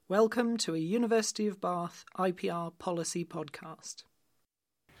Welcome to a University of Bath IPR policy podcast.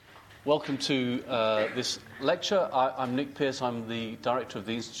 Welcome to this lecture. I'm Nick Pearce. I'm the director of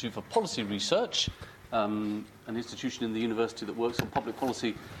the Institute for Policy Research, an institution in the university that works on public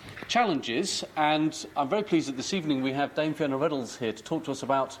policy challenges. And I'm very pleased that this evening we have Dame Fiona Reynolds here to talk to us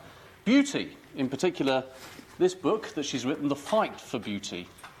about beauty, in particular this book that she's written, The Fight for Beauty.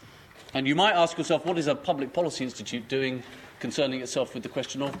 And you might ask yourself, what is a public policy institute doing concerning itself with the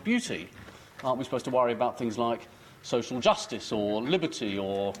question of beauty? Aren't we supposed to worry about things like social justice or liberty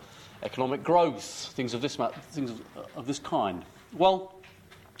or economic growth, things of this kind? Well,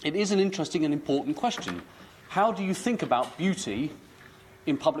 it is an interesting and important question. How do you think about beauty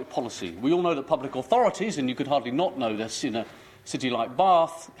in public policy? We all know that public authorities, and you could hardly not know this in a city like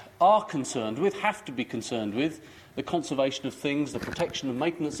Bath, have to be concerned with the conservation of things, the protection and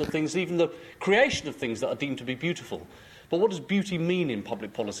maintenance of things, even the creation of things that are deemed to be beautiful. But what does beauty mean in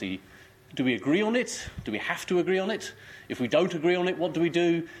public policy? Do we agree on it? Do we have to agree on it? If we don't agree on it, what do we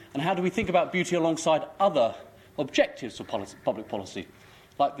do? And how do we think about beauty alongside other objectives of public policy,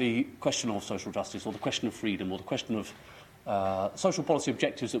 like the question of social justice or the question of freedom or the question of social policy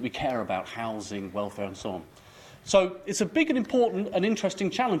objectives that we care about, housing, welfare and so on? So it's a big and important and interesting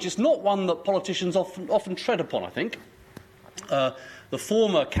challenge. It's not one that politicians often tread upon, I think. The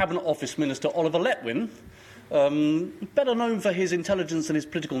former Cabinet Office Minister Oliver Letwin, better known for his intelligence and his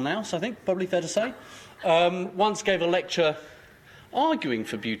political nous, I think, probably fair to say, once gave a lecture arguing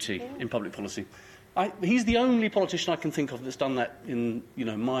for beauty in public policy. He's the only politician I can think of that's done that in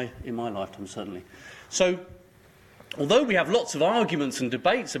my lifetime, certainly. So, although we have lots of arguments and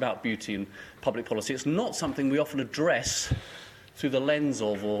debates about beauty in public policy, it's not something we often address through the lens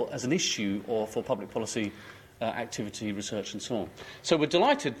of or as an issue or for public policy activity, research and so on. So we're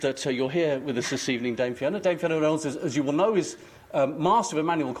delighted that you're here with us this evening, Dame Fiona. Dame Fiona Reynolds, as you will know, is Master of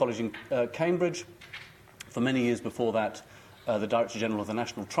Emmanuel College in Cambridge. For many years before that, the Director General of the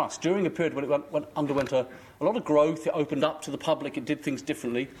National Trust. During a period when it underwent a lot of growth, it opened up to the public, it did things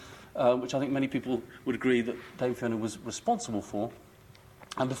differently, which I think many people would agree that Dame Fiona was responsible for.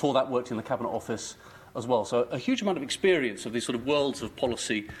 And before that, worked in the Cabinet Office as well. So a huge amount of experience of these sort of worlds of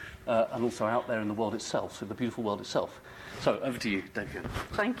policy and also out there in the world itself, in the beautiful world itself. So over to you, Dame Fiona.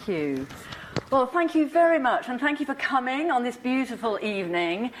 Thank you. Well, thank you very much, and thank you for coming on this beautiful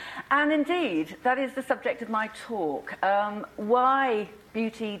evening. And indeed, that is the subject of my talk, why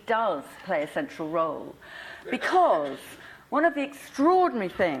beauty does play a central role. Because one of the extraordinary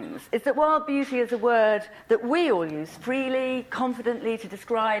things is that while beauty is a word that we all use freely, confidently to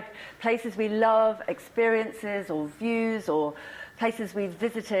describe places we love, experiences or views or places we've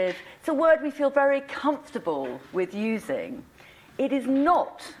visited, it's a word we feel very comfortable with using. It is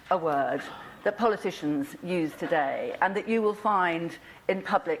not a word that politicians use today and that you will find in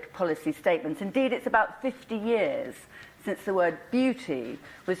public policy statements. Indeed, it's about 50 years since the word beauty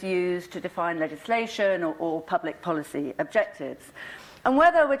was used to define legislation or public policy objectives. And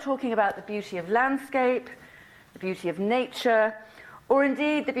whether we're talking about the beauty of landscape, the beauty of nature, or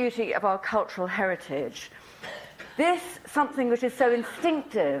indeed the beauty of our cultural heritage, this, something which is so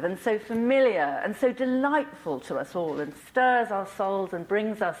instinctive and so familiar and so delightful to us all and stirs our souls and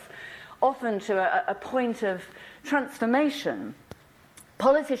brings us often to a point of transformation,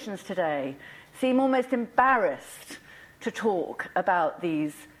 politicians today seem almost embarrassed to talk about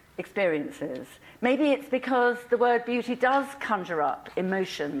these experiences. Maybe it's because the word beauty does conjure up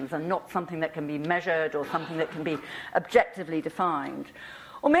emotions and not something that can be measured or something that can be objectively defined.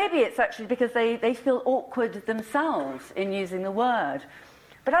 Or maybe it's actually because they feel awkward themselves in using the word.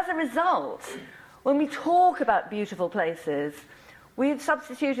 But as a result, when we talk about beautiful places, we've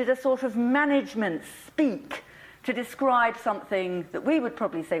substituted a sort of management speak to describe something that we would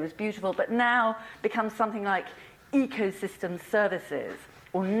probably say was beautiful, but now becomes something like ecosystem services,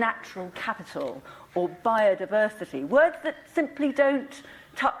 or natural capital, or biodiversity. Words that simply don't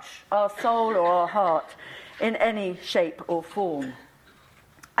touch our soul or our heart in any shape or form.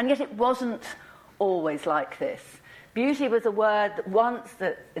 And yet it wasn't always like this. Beauty was a word that once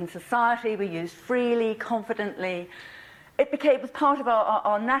that in society we used freely, confidently. It was part of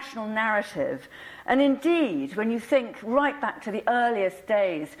our national narrative. And indeed, when you think right back to the earliest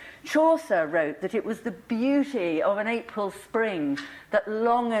days, Chaucer wrote that it was the beauty of an April spring that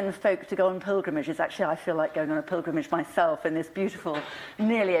longed folk to go on pilgrimages. Actually, I feel like going on a pilgrimage myself in this beautiful,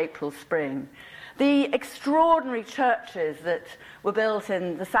 nearly April spring. The extraordinary churches that were built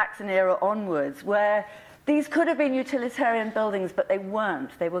in the Saxon era onwards, where these could have been utilitarian buildings, but they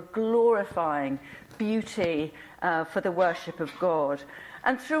weren't. They were glorifying beauty for the worship of God.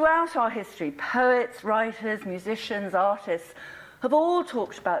 And throughout our history, poets, writers, musicians, artists have all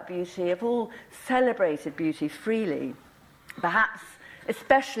talked about beauty, have all celebrated beauty freely. Perhaps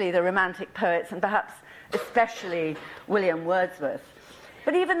especially the Romantic poets, and perhaps especially William Wordsworth.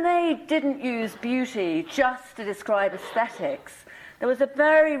 But even they didn't use beauty just to describe aesthetics. There was a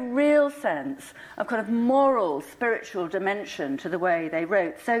very real sense of kind of moral, spiritual dimension to the way they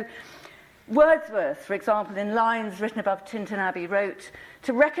wrote. So Wordsworth, for example, in lines written above Tintern Abbey, wrote,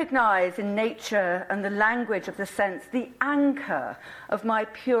 "To recognise in nature and the language of the sense the anchor of my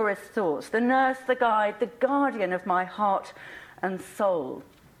purest thoughts, the nurse, the guide, the guardian of my heart and soul."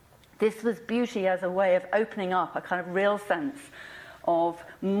 This was beauty as a way of opening up a kind of real sense of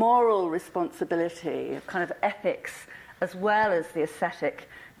moral responsibility, of kind of ethics, as well as the aesthetic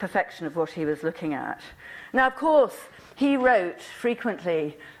perfection of what he was looking at. Now, of course, he wrote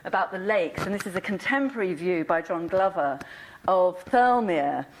frequently about the lakes, and this is a contemporary view by John Glover of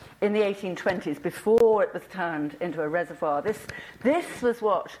Thirlmere in the 1820s, before it was turned into a reservoir. This was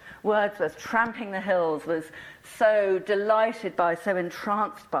what Wordsworth, tramping the hills, was so delighted by, so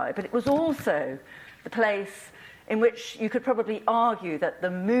entranced by. But it was also the place in which you could probably argue that the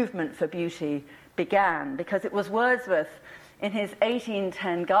movement for beauty began, because it was Wordsworth in his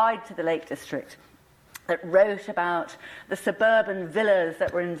 1810 Guide to the Lake District that wrote about the suburban villas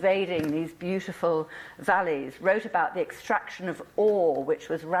that were invading these beautiful valleys, wrote about the extraction of ore, which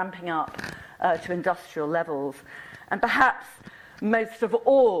was ramping up to industrial levels. And perhaps most of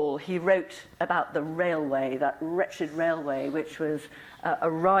all, he wrote about the railway, that wretched railway which was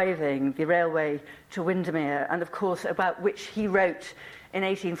arriving, the railway to Windermere, and of course about which he wrote in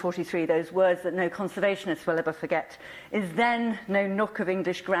 1843 those words that no conservationist will ever forget: "Is then no nook of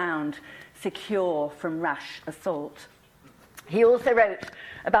English ground secure from rash assault." He also wrote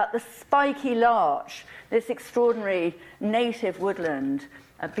about the spiky larch, this extraordinary native woodland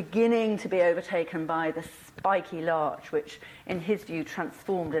beginning to be overtaken by the spiky larch, which in his view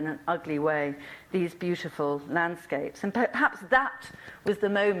transformed in an ugly way these beautiful landscapes. And perhaps that was the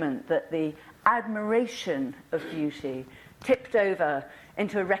moment that the admiration of beauty tipped over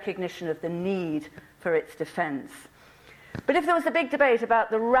into a recognition of the need for its defence. But if there was a big debate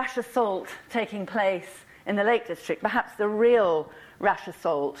about the rash assault taking place in the Lake District, perhaps the real rash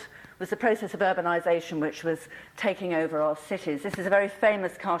assault was the process of urbanisation which was taking over our cities. This is a very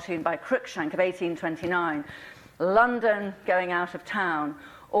famous cartoon by Cruikshank of 1829, London going out of town,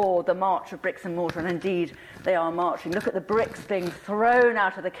 or the march of bricks and mortar, and indeed they are marching. Look at the bricks being thrown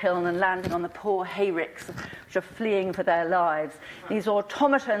out of the kiln and landing on the poor hayricks which are fleeing for their lives. These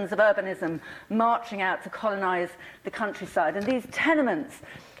automatons of urbanism marching out to colonise the countryside. And these tenements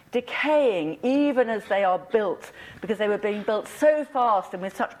decaying even as they are built, because they were being built so fast and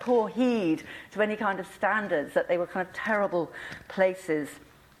with such poor heed to any kind of standards that they were kind of terrible places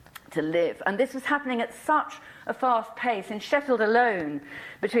to live. And this was happening at such a fast pace. In Sheffield alone,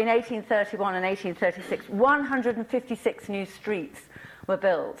 between 1831 and 1836, 156 new streets were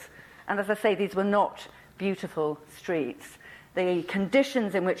built. And as I say, these were not beautiful streets. The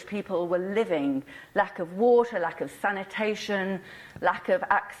conditions in which people were living, lack of water, lack of sanitation, lack of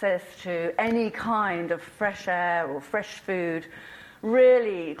access to any kind of fresh air or fresh food,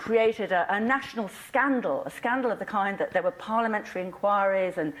 really created a national scandal, a scandal of the kind that there were parliamentary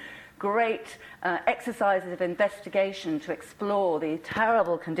inquiries and great exercises of investigation to explore the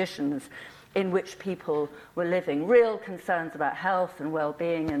terrible conditions in which people were living, real concerns about health and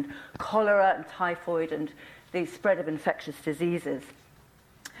well-being, and cholera and typhoid and the spread of infectious diseases.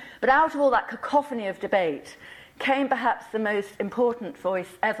 But out of all that cacophony of debate came perhaps the most important voice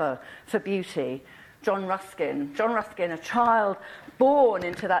ever for beauty, John Ruskin. John Ruskin, a child born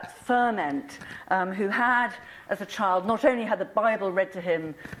into that ferment, who had, as a child, not only had the Bible read to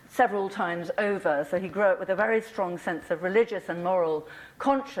him several times over, so he grew up with a very strong sense of religious and moral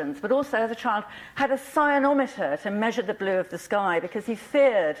conscience, but also, as a child, had a cyanometer to measure the blue of the sky, because he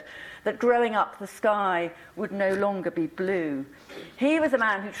feared that growing up the sky would no longer be blue. He was a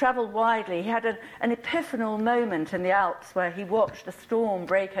man who travelled widely. He had an epiphanal moment in the Alps where he watched a storm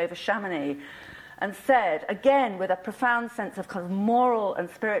break over Chamonix and said, again with a profound sense of kind of moral and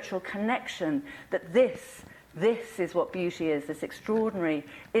spiritual connection, that this is what beauty is, this extraordinary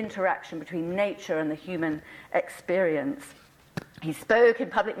interaction between nature and the human experience. He spoke in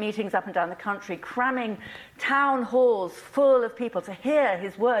public meetings up and down the country, cramming town halls full of people to hear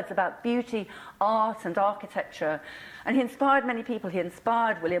his words about beauty, art and architecture. And he inspired many people. He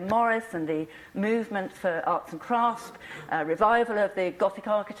inspired William Morris and the movement for arts and crafts, revival of the Gothic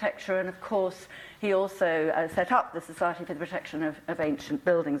architecture, and of course he also set up the Society for the Protection of Ancient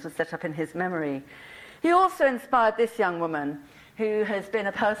Buildings, was set up in his memory. He also inspired this young woman, who has been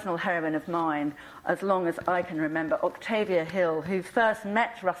a personal heroine of mine as long as I can remember, Octavia Hill, who first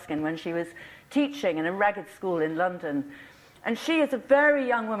met Ruskin when she was teaching in a ragged school in London. And she, as a very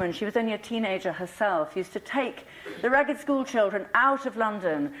young woman, she was only a teenager herself, used to take the ragged school children out of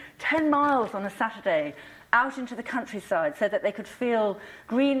London, 10 miles on a Saturday, out into the countryside so that they could feel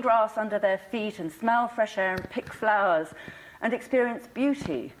green grass under their feet and smell fresh air and pick flowers and experience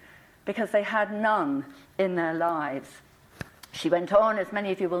beauty, because they had none in their lives. She went on, as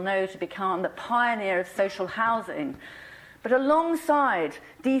many of you will know, to become the pioneer of social housing. But alongside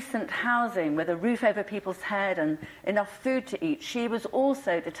decent housing with a roof over people's head and enough food to eat, she was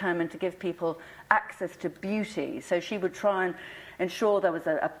also determined to give people access to beauty. So she would try and ensure there was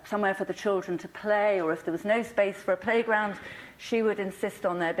somewhere for the children to play, or if there was no space for a playground, she would insist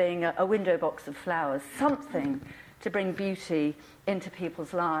on there being a window box of flowers, something to bring beauty into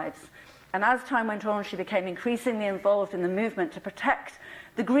people's lives. And as time went on, she became increasingly involved in the movement to protect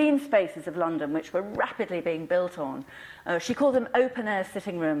the green spaces of London, which were rapidly being built on. She called them open-air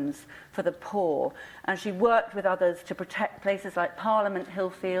sitting rooms for the poor, and she worked with others to protect places like Parliament Hill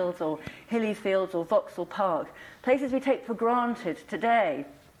Fields or Hilly Fields or Vauxhall Park, places we take for granted today,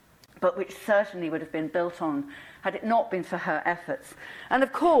 but which certainly would have been built on had it not been for her efforts. And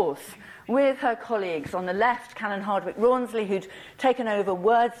of course, with her colleagues on the left, Canon Hardwicke Rawnsley, who'd taken over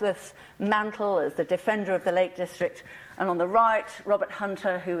Wordsworth's mantle as the defender of the Lake District, and on the right, Robert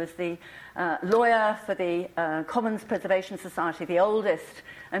Hunter, who was the lawyer for the Commons Preservation Society, the oldest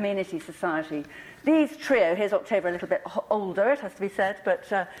amenity society. These trio, here's Octavia a little bit older, it has to be said,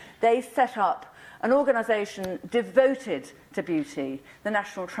 but they set up an organisation devoted to beauty, the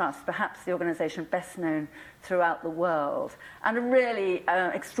National Trust, perhaps the organisation best known throughout the world, and a really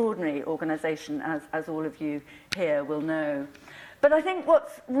extraordinary organisation, as all of you here will know. But I think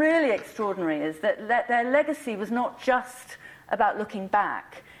what's really extraordinary is that their legacy was not just about looking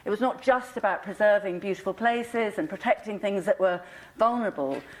back. It was not just about preserving beautiful places and protecting things that were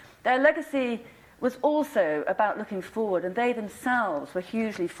vulnerable. Their legacy was also about looking forward, and they themselves were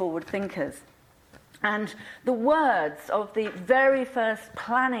hugely forward thinkers. And the words of the very first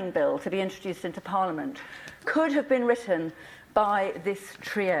planning bill to be introduced into Parliament could have been written by this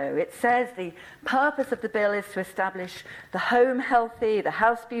trio. It says the purpose of the bill is to establish the home healthy, the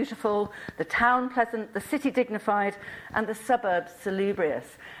house beautiful, the town pleasant, the city dignified, and the suburbs salubrious.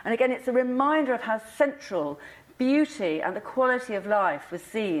 And again, it's a reminder of how central beauty and the quality of life was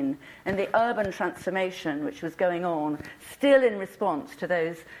seen in the urban transformation which was going on, still in response to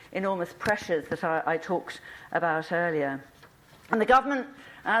those enormous pressures that I talked about earlier. And the government,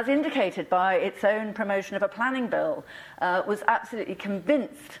 as indicated by its own promotion of a planning bill, was absolutely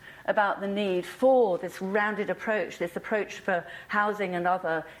convinced about the need for this rounded approach, this approach for housing and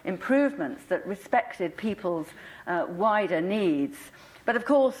other improvements that respected people's wider needs. But of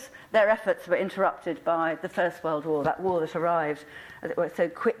course, their efforts were interrupted by the First World War, that war that arrived, as it were, so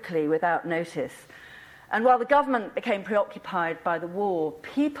quickly without notice. And while the government became preoccupied by the war,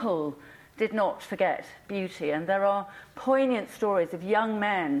 people did not forget beauty. And there are poignant stories of young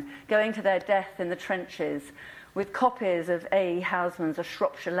men going to their death in the trenches with copies of A.E. Housman's A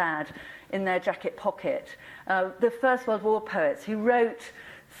Shropshire Lad in their jacket pocket. The First World War poets who wrote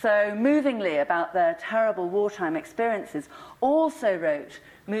so movingly about their terrible wartime experiences also wrote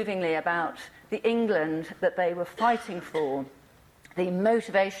movingly about the England that they were fighting for. The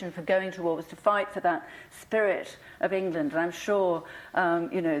motivation for going to war was to fight for that spirit of England. And I'm sure,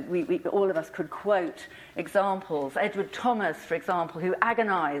 we all of us could quote examples. Edward Thomas, for example, who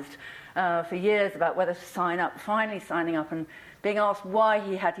agonised for years about whether to sign up, finally signing up and being asked why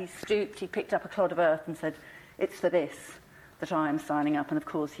he stooped, he picked up a clod of earth and said, "It's for this that I am signing up." And of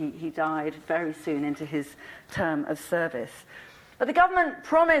course, he died very soon into his term of service. But the government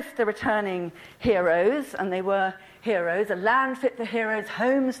promised the returning heroes, and they were heroes, a land fit for heroes,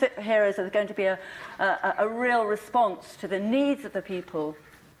 homes fit for heroes. There was going to be a real response to the needs of the people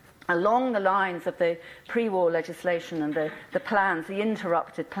along the lines of the pre-war legislation and the plans, the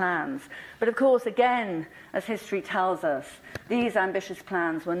interrupted plans. But of course, again, as history tells us, these ambitious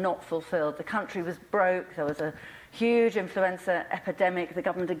plans were not fulfilled. The country was broke, there was a huge influenza epidemic, the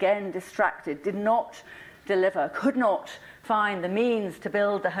government again distracted, did not deliver, could not find the means to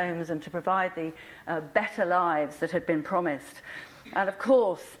build the homes and to provide the better lives that had been promised. And of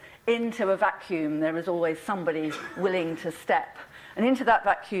course, into a vacuum, there is always somebody willing to step. And into that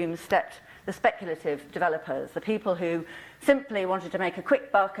vacuum stepped the speculative developers, the people who simply wanted to make a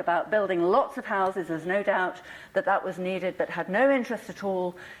quick buck about building lots of houses. There's no doubt that was needed, but had no interest at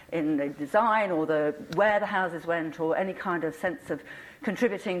all in the design or where the houses went or any kind of sense of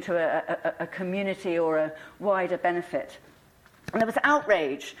contributing to a community or a wider benefit. And there was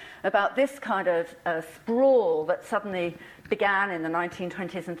outrage about this kind of sprawl that suddenly began in the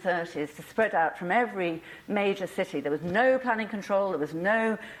 1920s and 30s to spread out from every major city. There was no planning control, there was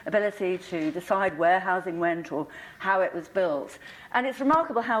no ability to decide where housing went or how it was built. And it's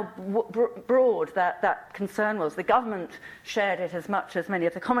remarkable how broad that concern was. The government shared it as much as many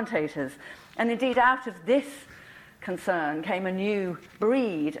of the commentators. And indeed, out of this concern came a new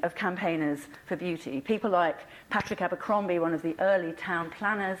breed of campaigners for beauty. People like Patrick Abercrombie, one of the early town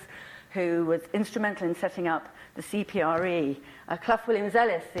planners, who was instrumental in setting up the CPRE. Clough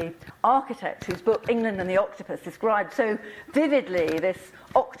Williams-Ellis, the architect whose book England and the Octopus described so vividly this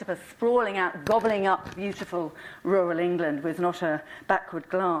octopus sprawling out, gobbling up beautiful rural England with not a backward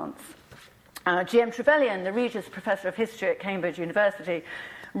glance. G.M. Trevelyan, the Regius Professor of History at Cambridge University,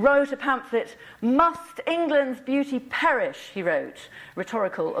 wrote a pamphlet, "Must England's Beauty Perish?" he wrote,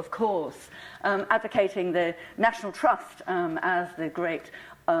 rhetorical of course, advocating the National Trust as the great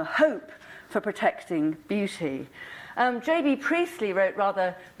hope for protecting beauty. J.B. Priestley wrote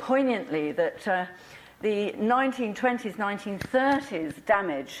rather poignantly that the 1920s, 1930s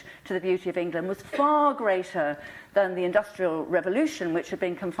damage to the beauty of England was far greater than the Industrial Revolution, which had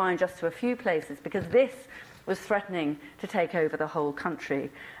been confined just to a few places, because this was threatening to take over the whole country,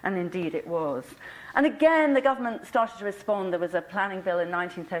 and indeed it was. And again, the government started to respond. There was a planning bill in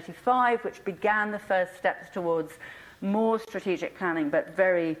 1935 which began the first steps towards more strategic planning, but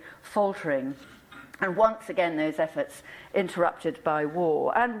very faltering. And once again, those efforts interrupted by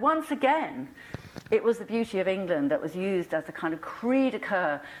war. And once again, it was the beauty of England that was used as a kind of cri de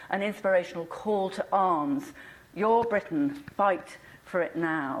coeur, an inspirational call to arms. Your Britain, fight for it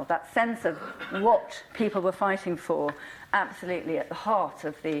now. That sense of what people were fighting for, absolutely at the heart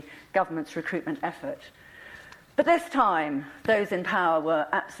of the government's recruitment effort. But this time, those in power were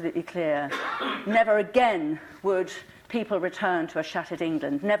absolutely clear. Never again would people return to a shattered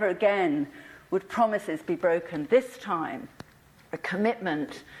England. Never again would promises be broken. This time, a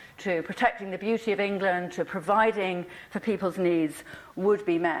commitment to protecting the beauty of England, to providing for people's needs, would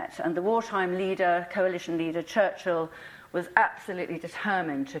be met. And the wartime leader, coalition leader, Churchill, was absolutely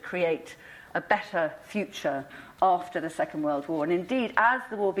determined to create a better future after the Second World War. And indeed, as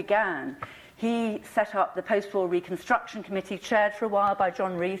the war began, he set up the Post-War Reconstruction Committee, chaired for a while by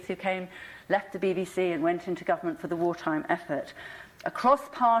John Reith, who left the BBC and went into government for the wartime effort. A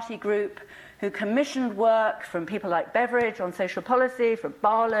cross-party group who commissioned work from people like Beveridge on social policy, from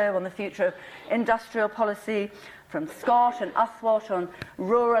Barlow on the future of industrial policy, from Scott and Uthwat on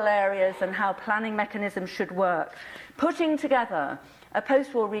rural areas and how planning mechanisms should work, putting together a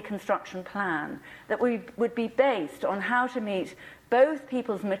post-war reconstruction plan that would be based on how to meet both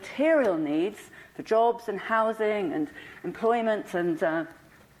people's material needs for jobs and housing and employment and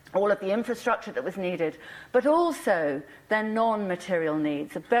all of the infrastructure that was needed, but also their non-material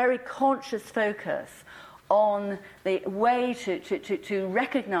needs, a very conscious focus on the way to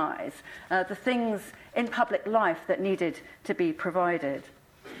recognise the things in public life that needed to be provided.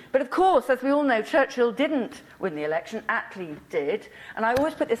 But of course, as we all know, Churchill didn't win the election, Attlee did. And I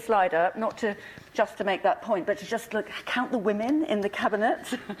always put this slide up, not just to make that point, but to just count the women in the cabinet.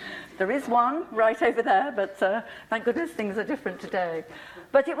 There is one right over there, but thank goodness things are different today.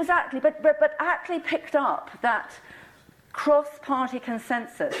 But it was Attlee, but Attlee picked up that cross-party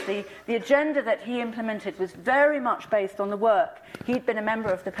consensus. The agenda that he implemented was very much based on the work. He'd been a member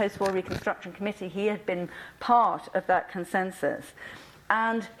of the Post-War Reconstruction Committee. He had been part of that consensus.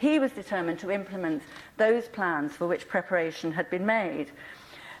 And he was determined to implement those plans for which preparation had been made.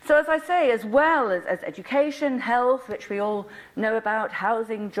 So as I say, as well as education, health, which we all know about,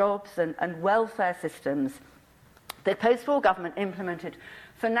 housing, jobs and welfare systems, the post-war government implemented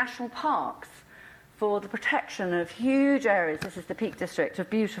for national parks, for the protection of huge areas, this is the Peak District, of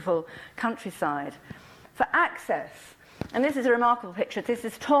beautiful countryside, for access. And this is a remarkable picture. This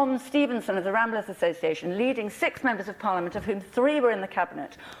is Tom Stevenson of the Ramblers Association leading 6 members of Parliament, of whom 3 were in the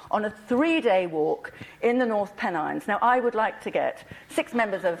Cabinet, on a 3-day walk in the North Pennines. Now, I would like to get 6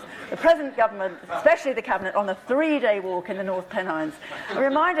 members of the present government, especially the Cabinet, on a 3-day walk in the North Pennines. A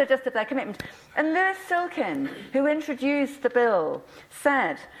reminder just of their commitment. And Lewis Silkin, who introduced the bill,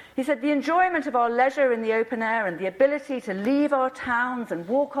 he said, the enjoyment of our leisure in the open air and the ability to leave our towns and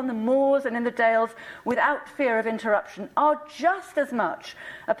walk on the moors and in the dales without fear of interruption are just as much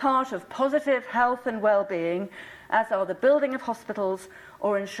a part of positive health and well-being as are the building of hospitals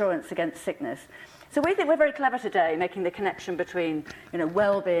or insurance against sickness. So we think we're very clever today, making the connection between,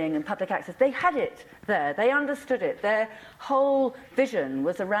 well-being and public access. They had it there. They understood it. Their whole vision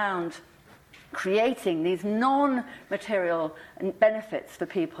was around creating these non-material benefits for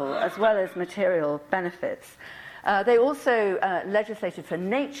people as well as material benefits. They also legislated for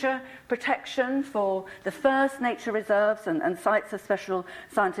nature protection, for the first nature reserves and sites of special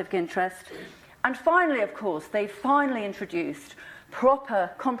scientific interest. And finally, of course, they finally introduced proper,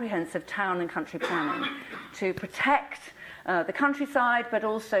 comprehensive town and country planning to protect the countryside, but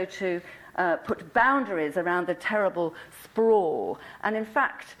also to put boundaries around the terrible sprawl. And in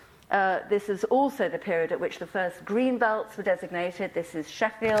fact, this is also the period at which the first green belts were designated. This is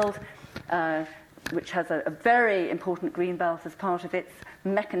Sheffield, which has a very important green belt as part of its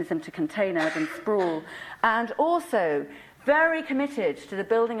mechanism to contain urban sprawl, and also very committed to the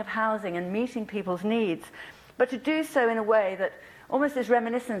building of housing and meeting people's needs, but to do so in a way that almost is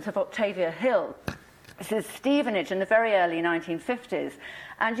reminiscent of Octavia Hill. This is Stevenage in the very early 1950s,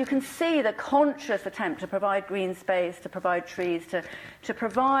 and you can see the conscious attempt to provide green space, to provide trees, to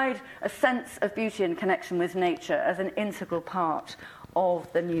provide a sense of beauty and connection with nature as an integral part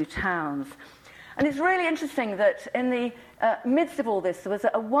of the new towns. And it's really interesting that in the midst of all this, there was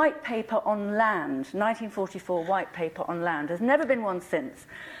a white paper on land, 1944 white paper on land. There's never been one since.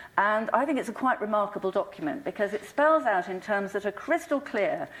 And I think it's a quite remarkable document because it spells out in terms that are crystal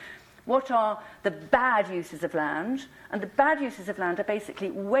clear what are the bad uses of land. And the bad uses of land are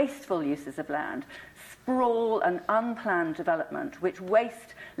basically wasteful uses of land, sprawl and unplanned development, which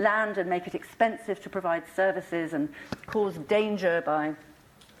waste land and make it expensive to provide services and cause danger by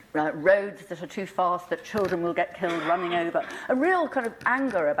roads that are too fast that children will get killed running over. A real kind of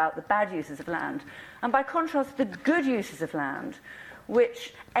anger about the bad uses of land. And by contrast, the good uses of land,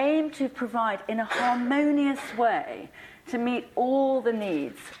 which aim to provide in a harmonious way to meet all the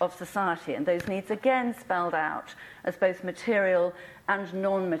needs of society, and those needs again spelled out as both material and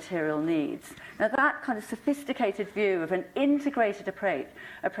non-material needs. Now that kind of sophisticated view of an integrated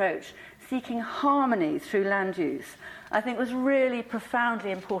approach seeking harmony through land use, I think was really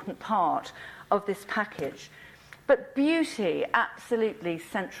profoundly important part of this package. But beauty, absolutely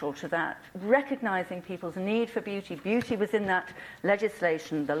central to that, recognising people's need for beauty. Beauty was in that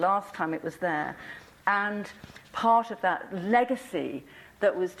legislation the last time it was there, and part of that legacy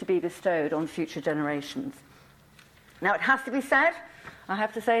that was to be bestowed on future generations. Now, it has to be said, I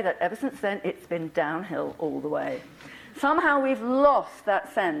have to say that ever since then, it's been downhill all the way. Somehow we've lost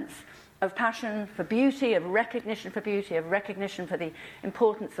that sense of passion for beauty, of recognition for beauty, of recognition for the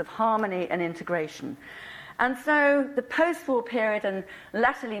importance of harmony and integration. And so the post-war period, and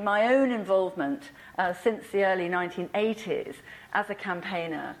latterly my own involvement since the early 1980s as a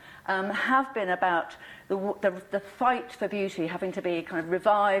campaigner, have been about the fight for beauty having to be kind of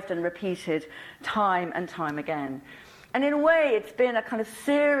revived and repeated time and time again. And in a way, it's been a kind of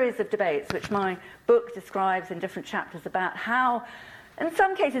series of debates, which my book describes in different chapters, about how, in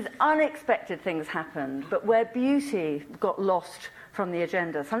some cases, unexpected things happened, but where beauty got lost from the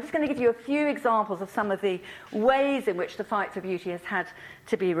agenda. So I'm just going to give you a few examples of some of the ways in which the fight for beauty has had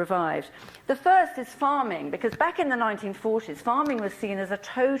to be revived. The first is farming, because back in the 1940s, farming was seen as a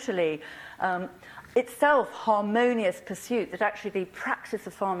totally itself harmonious pursuit, that actually the practice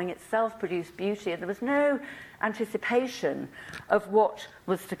of farming itself produced beauty, and there was no anticipation of what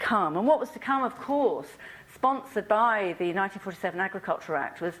was to come. And what was to come, of course, sponsored by the 1947 Agriculture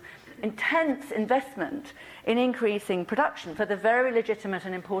Act, was intense investment in increasing production for the very legitimate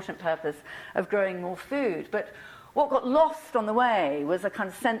and important purpose of growing more food. But what got lost on the way was a kind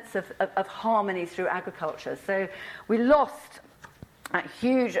of sense of harmony through agriculture. So we lost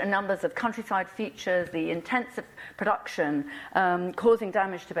huge numbers of countryside features, the intensive production causing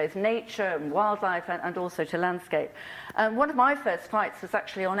damage to both nature and wildlife and also to landscape. One of my first fights was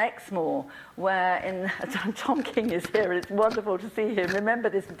actually on Exmoor, where Tom King is here, and it's wonderful to see him remember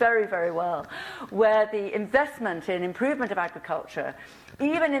this very, very well, where the investment in improvement of agriculture,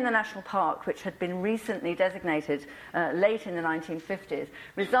 even in the national park, which had been recently designated late in the 1950s,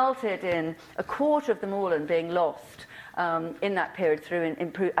 resulted in a quarter of the moorland being lost in that period through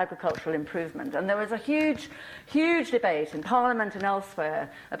agricultural improvement. And there was a huge, huge debate in Parliament and elsewhere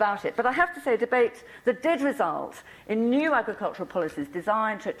about it. But I have to say, a debate that did result in new agricultural policies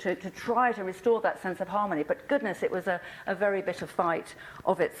designed to try to restore that sense of harmony. But goodness, it was a very bitter fight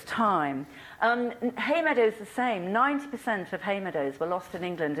of its time. Hay meadows the same. 90% of hay meadows were lost in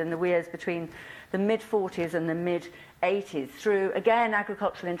England in the years between the mid-40s and the mid-80s through, again,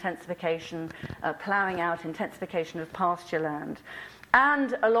 agricultural intensification, ploughing out, intensification of pasture land,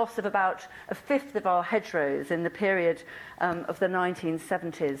 and a loss of about a fifth of our hedgerows in the period of the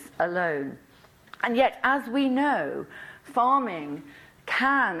 1970s alone. And yet, as we know, farming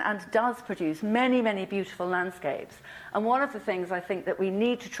can and does produce many, many beautiful landscapes. And one of the things I think that we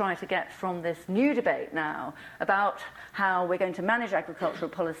need to try to get from this new debate now about how we're going to manage agricultural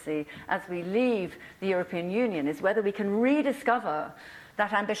policy as we leave the European Union is whether we can rediscover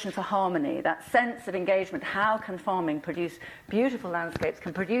that ambition for harmony, that sense of engagement. How can farming produce beautiful landscapes,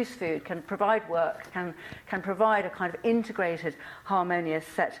 can produce food, can provide work, can provide a kind of integrated, harmonious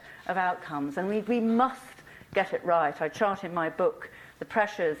set of outcomes? And we must get it right. I chart in my book the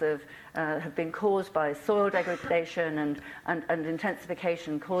pressures have been caused by soil degradation and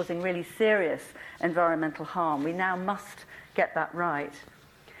intensification, causing really serious environmental harm. We now must get that right.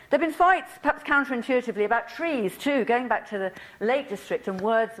 There have been fights, perhaps counterintuitively, about trees too, going back to the Lake District and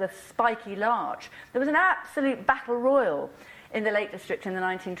Wordsworth's spiky larch. There was an absolute battle royal in the Lake District in the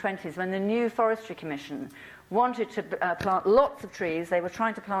 1920s when the new Forestry Commission wanted to plant lots of trees. They were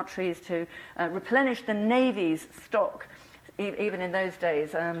trying to plant trees to replenish the Navy's stock. Even in those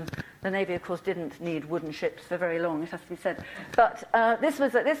days, the Navy, of course, didn't need wooden ships for very long, it has to be said. But this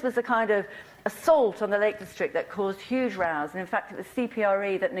was a kind of assault on the Lake District that caused huge rows. And in fact, it was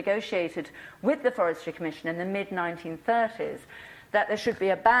CPRE that negotiated with the Forestry Commission in the mid-1930s that there should be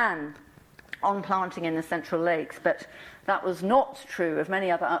a ban on planting in the Central Lakes. But that was not true of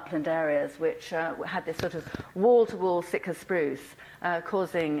many other upland areas which had this sort of wall-to-wall Sitka spruce,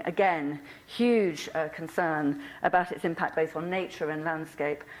 causing, again, huge concern about its impact both on nature and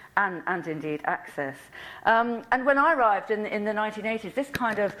landscape and indeed access. And when I arrived in the 1980s, this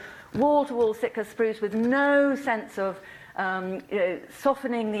kind of wall-to-wall Sitka spruce with no sense of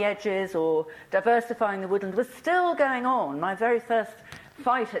softening the edges or diversifying the woodland was still going on. My very first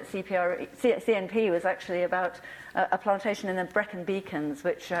fight at CNP was actually about a plantation in the Brecon Beacons,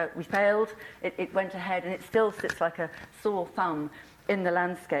 which we failed. It went ahead, and it still sits like a sore thumb in the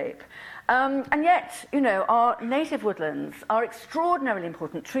landscape. And yet, our native woodlands are extraordinarily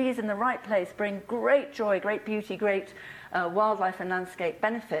important. Trees in the right place bring great joy, great beauty, great wildlife and landscape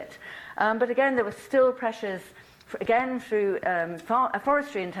benefit. But again, there were still pressures, again through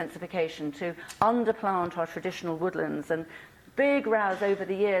forestry intensification, to underplant our traditional woodlands, and big rows over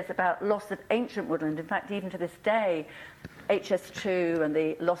the years about loss of ancient woodland. In fact, even to this day, HS2 and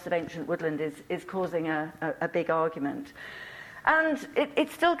the loss of ancient woodland is causing a big argument. And it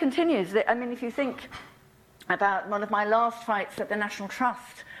still continues. I mean, if you think about one of my last fights at the National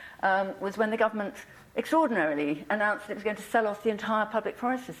Trust, was when the government extraordinarily announced it was going to sell off the entire public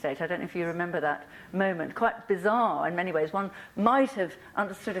forest estate. I don't know if you remember that moment. Quite bizarre in many ways. One might have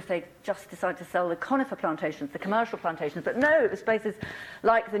understood if they just decided to sell the conifer plantations, the commercial plantations, but no, it was places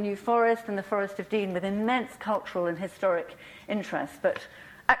like the New Forest and the Forest of Dean with immense cultural and historic interest. But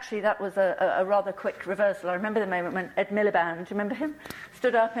actually, that was a rather quick reversal. I remember the moment when Ed Miliband, do you remember him,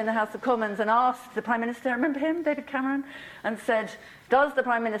 stood up in the House of Commons and asked the Prime Minister, remember him, David Cameron, and said, does the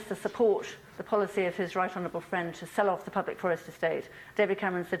Prime Minister support the policy of his right honourable friend to sell off the public forest estate? David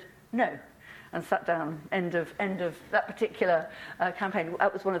Cameron said, no, and sat down. End of that particular campaign.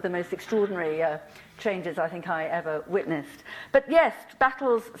 That was one of the most extraordinary changes I think I ever witnessed. But yes,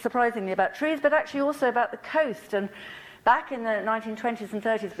 battles, surprisingly, about trees, but actually also about the coast. And back in the 1920s and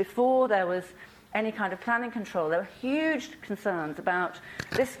 30s, before there was any kind of planning control, there were huge concerns about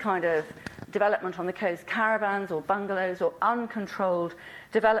this kind of development on the coast, caravans or bungalows or uncontrolled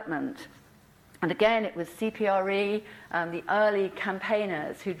development. And again, it was CPRE, the early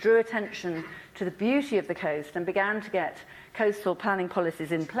campaigners, who drew attention to the beauty of the coast and began to get coastal planning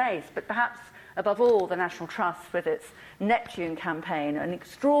policies in place. But perhaps above all, the National Trust, with its Neptune campaign, an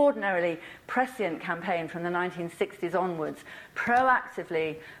extraordinarily prescient campaign from the 1960s onwards,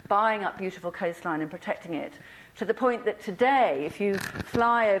 proactively buying up beautiful coastline and protecting it, to the point that today, if you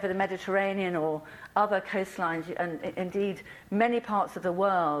fly over the Mediterranean or other coastlines, and indeed many parts of the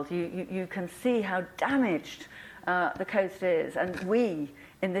world, you can see how damaged the coast is. And we,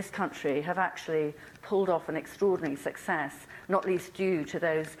 in this country, have actually pulled off an extraordinary success, not least due to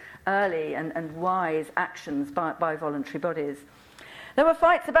those early and wise actions by voluntary bodies. There were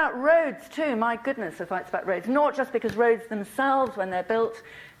fights about roads too, my goodness, the fights about roads, not just because roads themselves, when they're built,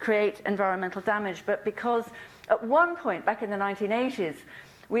 create environmental damage, but because at one point, back in the 1980s,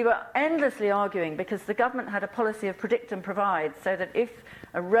 we were endlessly arguing because the government had a policy of predict and provide, so that if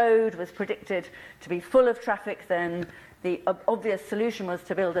a road was predicted to be full of traffic, then the obvious solution was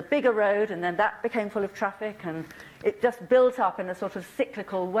to build a bigger road, and then that became full of traffic, and it just built up in a sort of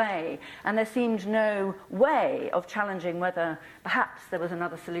cyclical way. And there seemed no way of challenging whether perhaps there was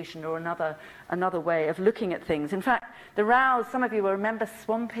another solution or another way of looking at things. In fact, the rows, some of you will remember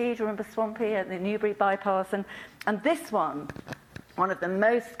Swampy. Do you remember Swampy at the Newbury bypass? And this one one of the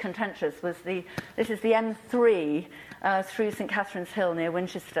most contentious was this is the M3 through St Catherine's Hill near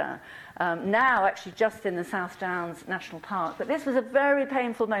Winchester, now actually just in the South Downs National Park. But this was a very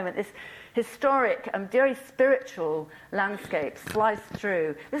painful moment, this historic and very spiritual landscape sliced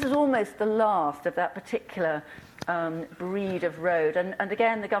through. This is almost the last of that particular breed of road. And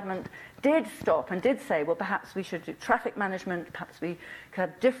again, the government did stop and did say, well, perhaps we should do traffic management, perhaps we could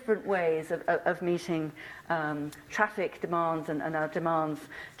have different ways of meeting traffic demands and our demands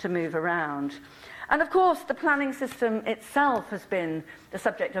to move around. And of course, the planning system itself has been the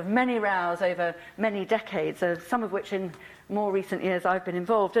subject of many rows over many decades, some of which in more recent years I've been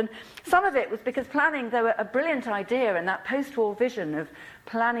involved. And some of it was because planning, though a brilliant idea, and that post-war vision of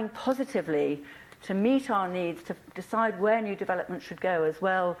planning positively to meet our needs, to decide where new development should go as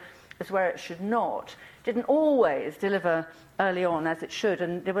well as where it should not, didn't always deliver early on as it should.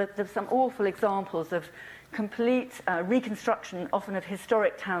 And there were some awful examples of complete reconstruction, often of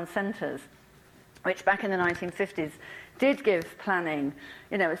historic town centres, which back in the 1950s did give planning,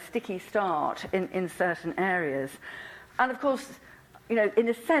 a sticky start in certain areas. And of course, in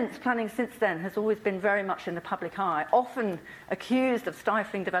a sense, planning since then has always been very much in the public eye, often accused of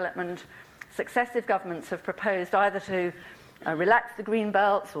stifling development. Successive governments have proposed either to relax the green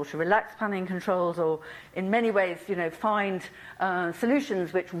belts or to relax planning controls, or in many ways, find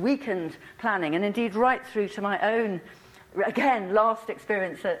solutions which weakened planning. And indeed, right through to my own, again, last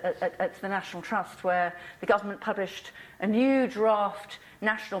experience at the National Trust, where the government published a new draft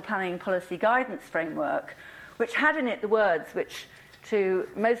national planning policy guidance framework, which had in it the words which to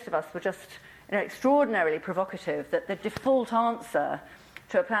most of us were just extraordinarily provocative, that the default answer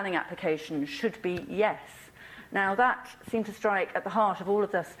to a planning application should be yes. Now that seemed to strike at the heart of all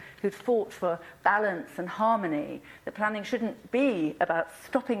of us who'd fought for balance and harmony, that planning shouldn't be about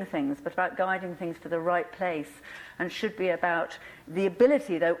stopping things, but about guiding things to the right place, and should be about the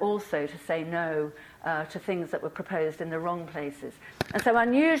ability, though, also to say no to things that were proposed in the wrong places. And so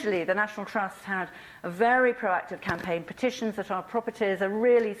unusually, the National Trust had a very proactive campaign, petitions at our properties, a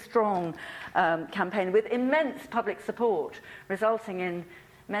really strong campaign with immense public support, resulting in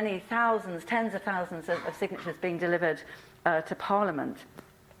many thousands, tens of thousands of signatures being delivered to Parliament.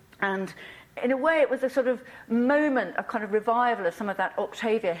 And in a way, it was a sort of moment of kind of revival of some of that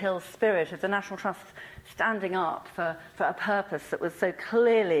Octavia Hill spirit of the National Trust standing up for a purpose that was so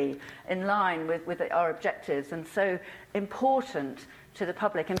clearly in line with our objectives and so important to the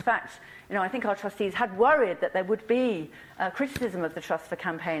public. In fact, I think our trustees had worried that there would be criticism of the Trust for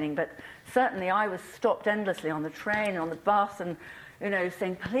campaigning, but certainly I was stopped endlessly on the train, on the bus, and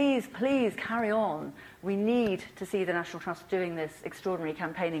saying, please, please carry on. We need to see the National Trust doing this extraordinary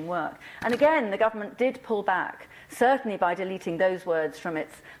campaigning work. And again, the government did pull back, certainly by deleting those words from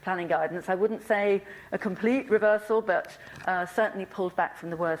its planning guidance. I wouldn't say a complete reversal, but certainly pulled back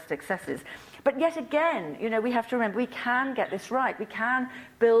from the worst excesses. But yet again, we have to remember, we can get this right. We can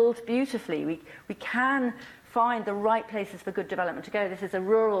build beautifully. We can find the right places for good development to go. This is a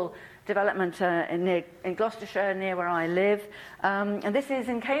rural development in Gloucestershire, near where I live. And this is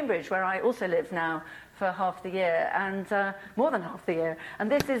in Cambridge, where I also live now for half the year, and more than half the year.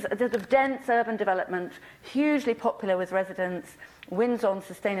 And this is a dense urban development, hugely popular with residents, wins on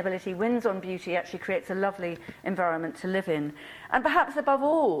sustainability, wins on beauty, actually creates a lovely environment to live in. And perhaps above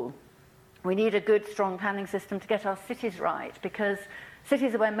all, we need a good, strong planning system to get our cities right, because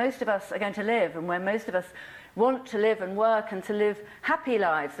cities are where most of us are going to live and where most of us want to live and work and to live happy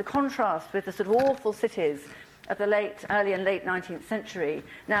lives. The contrast with the sort of awful cities of the early and late 19th century.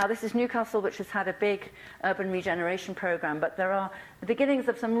 Now, this is Newcastle, which has had a big urban regeneration programme, but there are the beginnings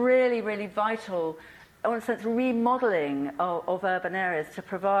of some really, really vital, in a sense, remodelling of urban areas to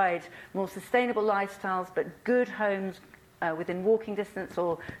provide more sustainable lifestyles, but good homes within walking distance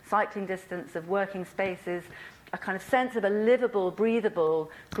or cycling distance of working spaces, a kind of sense of a livable, breathable,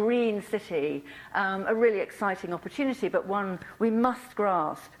 green city, a really exciting opportunity, but one we must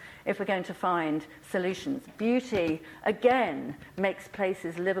grasp if we're going to find solutions. Beauty, again, makes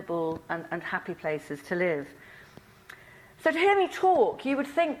places livable and happy places to live. So to hear me talk, you would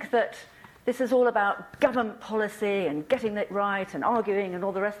think that this is all about government policy and getting it right and arguing and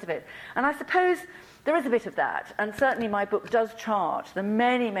all the rest of it. And I suppose there is a bit of that, and certainly my book does chart the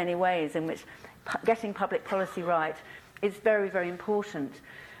many, many ways in which getting public policy right is very, very important.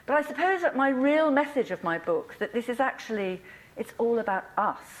 But I suppose that my real message of my book, that this is actually, it's all about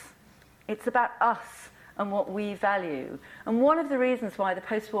us. It's about us and what we value. And one of the reasons why the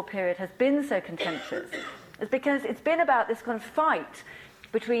post-war period has been so contentious is because it's been about this kind of fight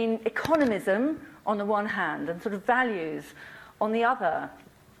between economism on the one hand and sort of values on the other.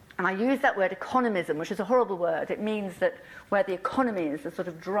 And I use that word economism, which is a horrible word. It means that where the economy is the sort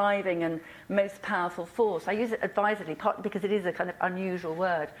of driving and most powerful force. I use it advisedly, partly because it is a kind of unusual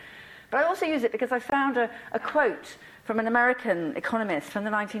word. But I also use it because I found a quote from an American economist from the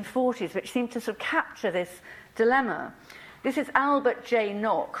 1940s, which seemed to sort of capture this dilemma. This is Albert J.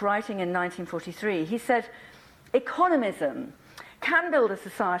 Nock, writing in 1943. He said, "Economism can build a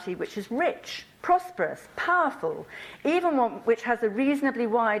society which is rich, prosperous, powerful, even one which has a reasonably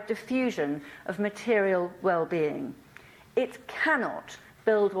wide diffusion of material well-being. It cannot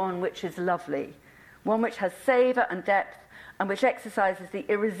build one which is lovely, one which has savour and depth, and which exercises the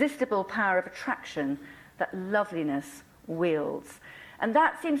irresistible power of attraction that loveliness wields." And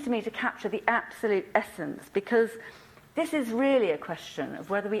that seems to me to capture the absolute essence, because this is really a question of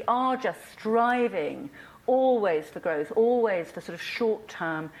whether we are just striving always for growth, always for sort of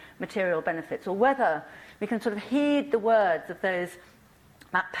short-term material benefits, or whether we can sort of heed the words of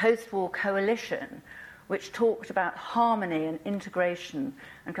that post-war coalition which talked about harmony and integration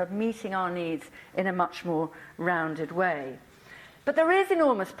and kind of meeting our needs in a much more rounded way. But there is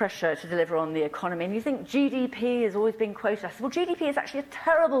enormous pressure to deliver on the economy, and you think GDP has always been quoted. I said, well, GDP is actually a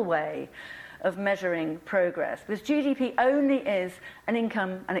terrible way of measuring progress, because GDP only is an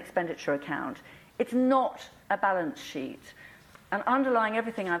income and expenditure account. It's not a balance sheet. And underlying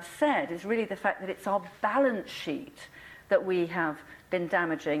everything I've said is really the fact that it's our balance sheet that we have been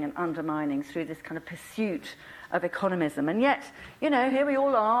damaging and undermining through this kind of pursuit of economism. And yet, here we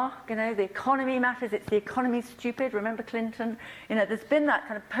all are, the economy matters, it's the economy stupid, remember Clinton? There's been that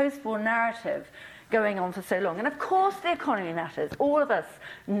kind of post-war narrative going on for so long. And of course the economy matters. All of us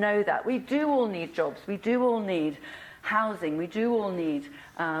know that. We do all need jobs. We do all need housing. We do all need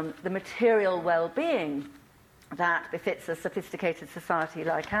the material well-being that befits a sophisticated society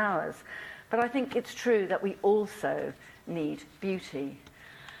like ours. But I think it's true that we also need beauty.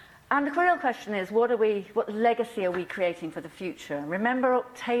 And the real question is, what legacy are we creating for the future? Remember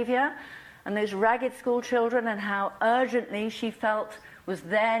Octavia and those ragged school children and how urgently she felt was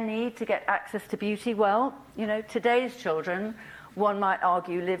their need to get access to beauty? Well, today's children, one might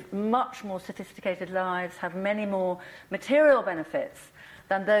argue, live much more sophisticated lives, have many more material benefits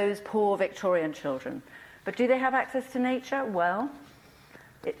than those poor Victorian children. But do they have access to nature? Well,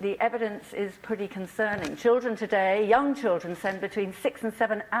 the evidence is pretty concerning. Children today, young children, spend between 6 and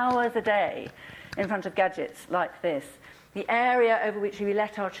 7 hours a day in front of gadgets like this. The area over which we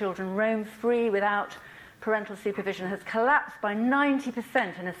let our children roam free without parental supervision has collapsed by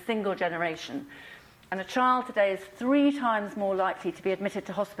 90% in a single generation. And a child today is 3 times more likely to be admitted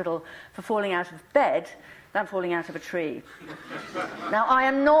to hospital for falling out of bed than falling out of a tree. Now, I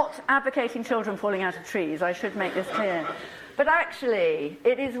am not advocating children falling out of trees, I should make this clear. But actually,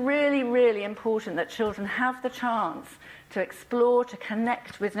 it is really, really important that children have the chance to explore, to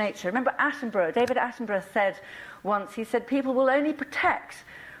connect with nature. Remember David Attenborough said once, he said, people will only protect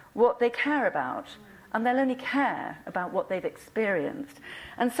what they care about, and they'll only care about what they've experienced.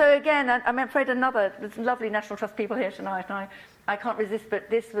 And so again, I'm afraid there's lovely National Trust people here tonight, and I can't resist, but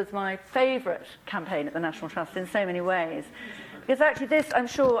this was my favourite campaign at the National Trust in so many ways. Because actually this,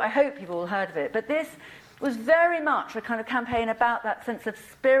 I hope you've all heard of it, but this was very much a kind of campaign about that sense of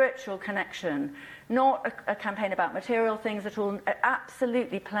spiritual connection, not a campaign about material things at all,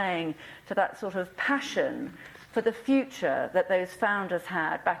 absolutely playing to that sort of passion for the future that those founders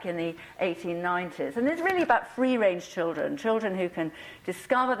had back in the 1890s. And it's really about free-range children who can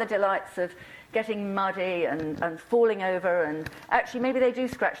discover the delights of getting muddy and falling over, and actually maybe they do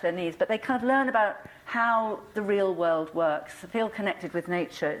scratch their knees, but they kind of learn about how the real world works, feel connected with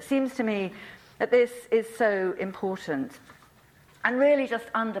nature. It seems to me that this is so important and really just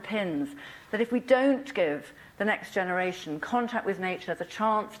underpins that if we don't give the next generation contact with nature, the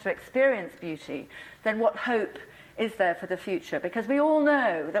chance to experience beauty, then what hope is there for the future? Because we all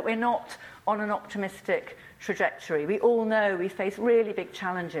know that we're not on an optimistic trajectory. We all know we face really big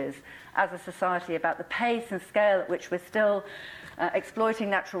challenges as a society about the pace and scale at which we're still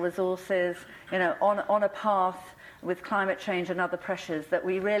exploiting natural resources, on a path with climate change and other pressures, that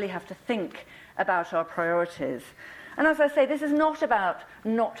we really have to think about our priorities. And as I say, this is not about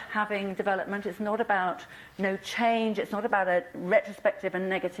not having development, it's not about no change, it's not about a retrospective and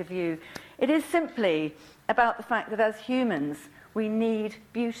negative view. It is simply about the fact that as humans, we need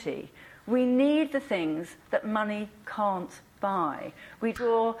beauty. We need the things that money can't buy. We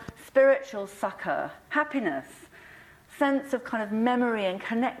draw spiritual succour, happiness, sense of kind of memory and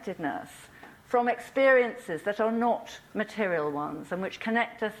connectedness from experiences that are not material ones and which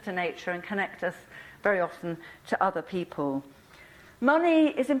connect us to nature and connect us very often to other people. Money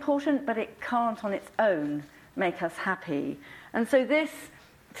is important, but it can't on its own make us happy. And so this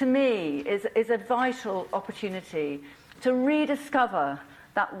to me, is a vital opportunity to rediscover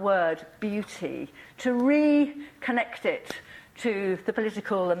that word beauty, to reconnect it to the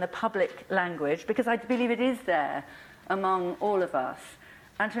political and the public language, because I believe it is there among all of us,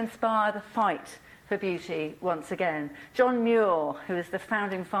 and to inspire the fight for beauty once again. John Muir, who is the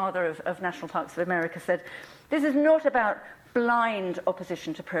founding father of National Parks of America, said, "This is not about blind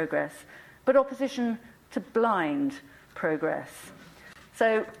opposition to progress, but opposition to blind progress."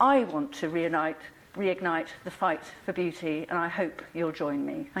 So I want to reignite the fight for beauty, and I hope you'll join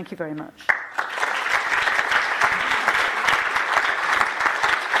me. Thank you very much.